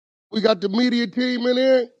We got the media team in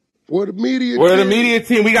here. We're the media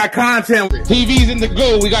team. We got content. TV's in the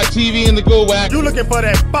go. We got TV in the go, Wack. You looking for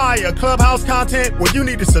that fire Clubhouse content? Well, you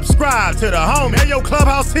need to subscribe to the home. Hey, yo,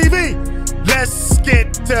 Clubhouse TV. Let's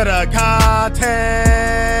get to the content.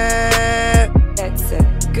 That's a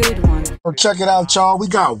good one. So check it out, y'all. We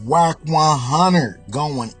got Wack 100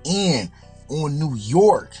 going in on New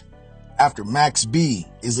York after Max B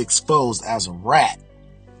is exposed as a rat.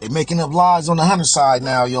 They're making up lies on the 100 side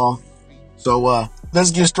now, y'all. So let's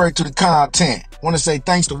get straight to the content. Want to say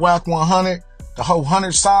thanks to Wack 100, the whole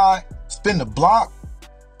 100 side. Spin the block.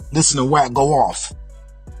 Listen to Wack go off.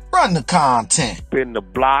 Run the content. Spin the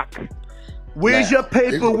block. Where's your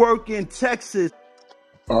paperwork in Texas?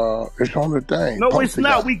 It's on the thing. No, it's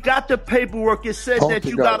not. We got the paperwork. It said that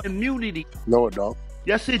you got immunity. No, it don't.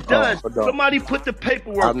 Yes, it does. Somebody put the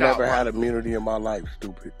paperwork out. I've never had immunity in my life,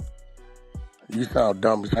 stupid. You sound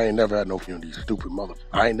dumb. I ain't never had no immunity, stupid mother.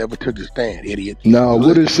 I ain't never took the stand, idiot. No,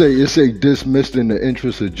 what it say? It say dismissed in the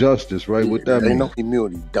interest of justice, right? What that mean? Ain't no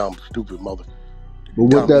immunity, dumb, stupid mother. But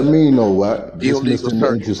what that mean, though, Wack? Dismissed in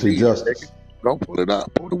the interest of justice. Go pull it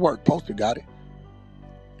up. Pull the work. Poster got it.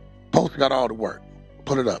 Poster got all the work.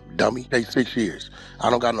 Put it up, dummy. Take 6 years. I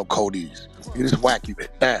don't got no codees. You just whack you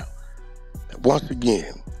it down. Once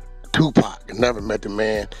again, Tupac never met the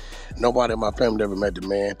man. Nobody in my family ever met the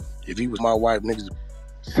man. If he was my wife, niggas.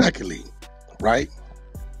 Secondly, right?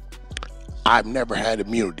 I've never had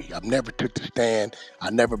immunity. I've never took the stand.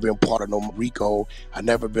 I've never been part of no RICO. I've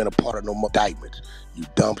never been a part of no indictments. You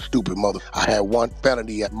dumb, stupid mother. I had 1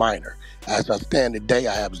 felony at minor. As I stand today,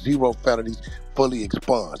 I have 0 felonies fully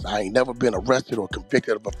expunged. I ain't never been arrested or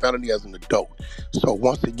convicted of a felony as an adult. So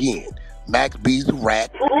once again, Max B's a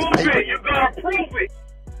rat. Prove it. You gotta prove it.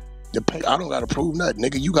 I don't gotta prove nothing,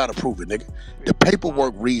 nigga. You gotta prove it, nigga. The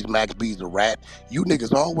paperwork reads Max B's a rat. You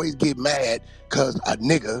niggas always get mad because a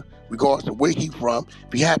nigga, regardless of where he from,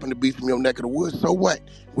 if he happen to be from your neck of the woods, so what?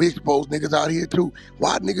 We expose niggas out here too.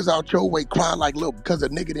 Why niggas out your way crying like little because a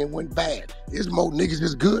nigga didn't went bad? There's more niggas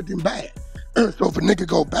is good than bad. So if a nigga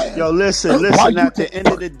go bad, yo, listen. At the end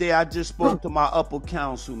of the day, I just spoke to my upper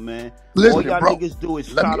council, man. Listen, all y'all bro, niggas do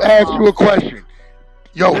is let me ask you a question.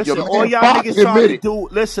 Yo, listen, your all man y'all Fox niggas trying to admitted. do.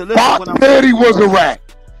 Listen. Fox said he was a rat.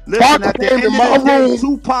 Listen, Fox at the came end in of my the day, room.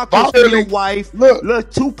 Tupac was your wife. Look,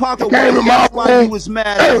 Tupac was came in my why room. you was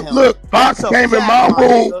mad at him. Look, Fox came in my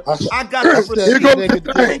room. I got the receipt.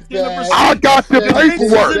 I got the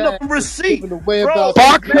paperwork. Receipt, bro.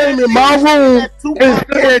 Fox came in my room and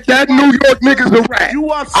said that New York nigga's a rat.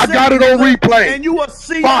 I got it on replay. And you a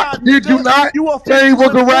CI, Fox, did you not say he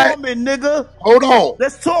was a rat? Nigga. Hold on.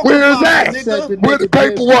 Let's talk. Where is that? Where's the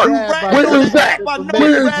paperwork? Where is that?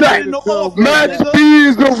 Where is that? Max B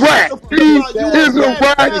is a rat. He is a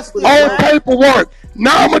rat on paperwork.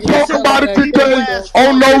 Now I'm going to talk about it today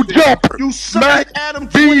on No Jumper. You suck Adam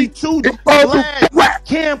 22,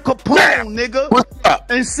 Cam Capone, nigga. What's up?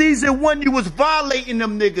 In season 1, you was violating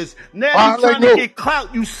them niggas. Now you trying to get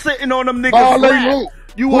clout. You sitting on them niggas' lap.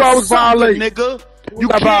 You a sucker, nigga. You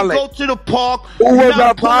can't go to the park. Who was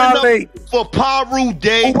I violating? For Paru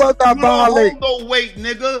Day. Who was I violating? No weight,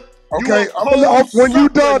 nigga. Okay, when you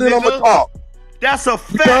done, then I'm going to talk. That's a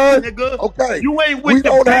fact, nigga. Okay. You ain't with we the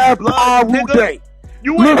don't big have blood, nigga. Day.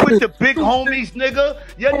 You ain't with the big homies, nigga.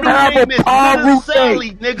 Your new name is Little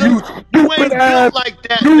Sally, nigga. You ain't built like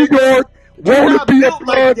that, New nigga. York wanna be a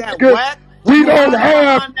blood nigga. We don't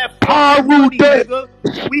have Paru Day.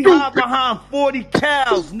 We hide behind 40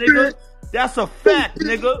 cows, nigga. That's a fact,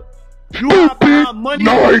 nigga. You hide behind money, we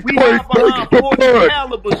hide behind 40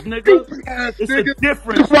 calibers, nigga. It's a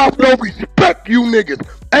difference. This don't respect you niggas.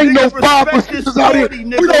 Ain't no 5 or 6 out here. We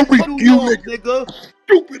don't respect you niggas.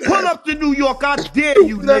 Stupid Pull up to New York, I dare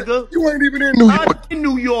you, nigga. You ain't even in New York. I'm in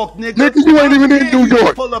New York, nigga. Nigga, you ain't even in New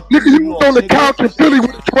York. Nigga, you was on the couch in Philly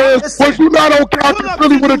with a trans. Was you not on couch in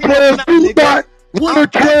Philly with a trans? You not. With a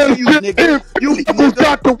trans you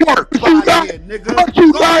got to work. You not. But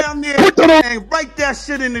you not. Put that on. And write that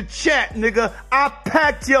shit in the chat, nigga. I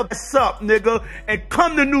packed your ass up, nigga, and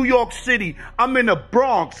come to New York City. I'm in the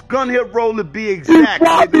Bronx. Gun Hill Road to be exact,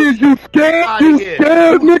 nigga. You scared? You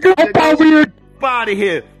scared, nigga? I'm over here. Out of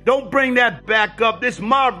here. Don't bring that back up. This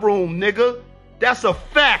my room, nigga. That's a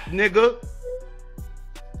fact, nigga.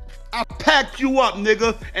 I packed you up,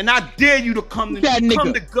 nigga, and I dare you to come to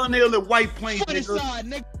Gun Hill and White Plains, nigga.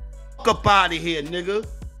 Fuck up out of here, nigga.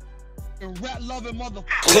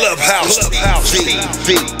 Clubhouse TV.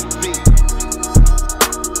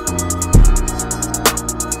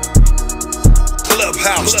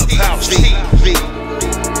 Clubhouse TV.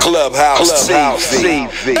 Clubhouse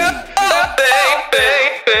TV.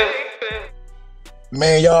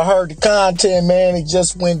 Man, y'all heard the content, man. It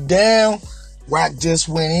just went down. Wack just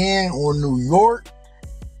went in on New York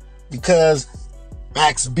because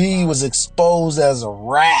Max B was exposed as a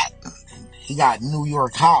rat. He got New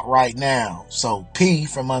York hot right now. So P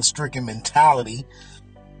from Unstricken Mentality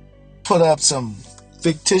put up some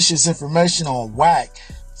fictitious information on Wack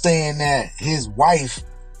saying that his wife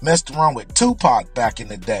messed around with Tupac back in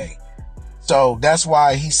the day. So that's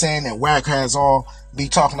why he's saying that Wack has all be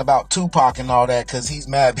talking about Tupac and all that, because he's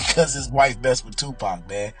mad because his wife messed with Tupac,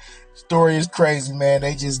 man. Story is crazy, man.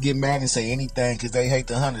 They just get mad and say anything because they hate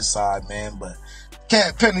the Hunter side, man. But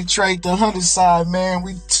can't penetrate the Hunter side, man.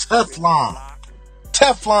 We Teflon.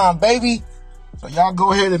 Teflon, baby. So y'all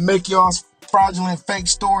go ahead and make y'all's fraudulent fake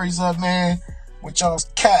stories up, man, with y'all's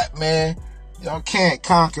cat, man. Y'all can't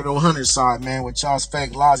conquer the Hunter side, man, with y'all's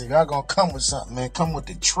fake lies. If y'all gonna come with something, man, come with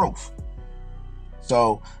the truth.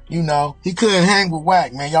 So, you know, he couldn't hang with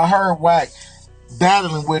Wack, man. Y'all heard Wack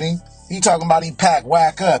battling with him. He talking about he packed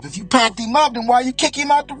Wack up. If you packed him up, then why you kick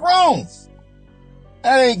him out the room?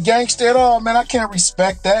 That ain't gangster at all, man. I can't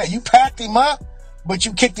respect that. You packed him up, but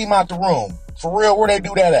you kicked him out the room. For real, where they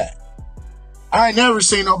do that at? I ain't never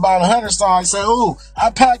seen nobody on the Hunter side say, ooh,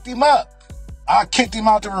 I packed him up. I kicked him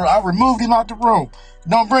out the room. I removed him out the room.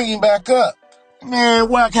 Don't bring him back up. Man,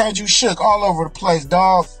 Wack had you shook all over the place,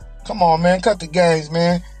 dog. Come on, man. Cut the games,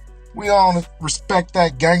 man. We don't respect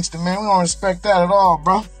that gangster, man. We don't respect that at all,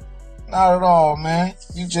 bro. Not at all, man.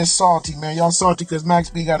 You just salty, man. Y'all salty because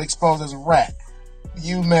Max B got exposed as a rat.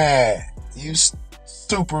 You mad. You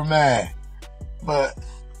super mad. But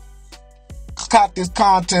caught this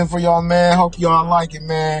content for y'all, man. Hope y'all like it,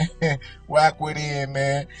 man. Wack with in,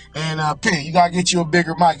 man. And P, you gotta get you a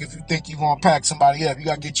bigger mic if you think you gonna pack somebody up. You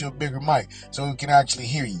gotta get you a bigger mic so we can actually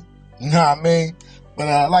hear you. You know what I mean?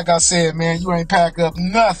 But like I said, man, you ain't pack up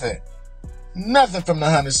nothing. Nothing from the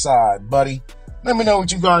Hunter side, buddy. Let me know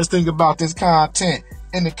what you guys think about this content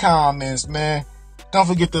in the comments, man. Don't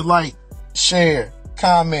forget to like, share,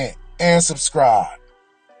 comment, and subscribe.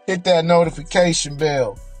 Hit that notification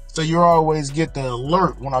bell so you always get the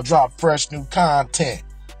alert when I drop fresh new content.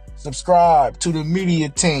 Subscribe to the media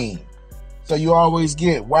team so you always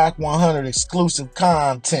get Wack 100 exclusive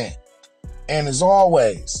content. And as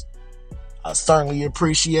always, I certainly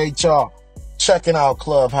appreciate y'all checking out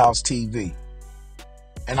Clubhouse TV.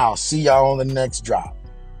 And I'll see y'all on the next drop.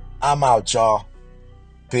 I'm out, y'all.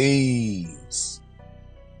 Peace.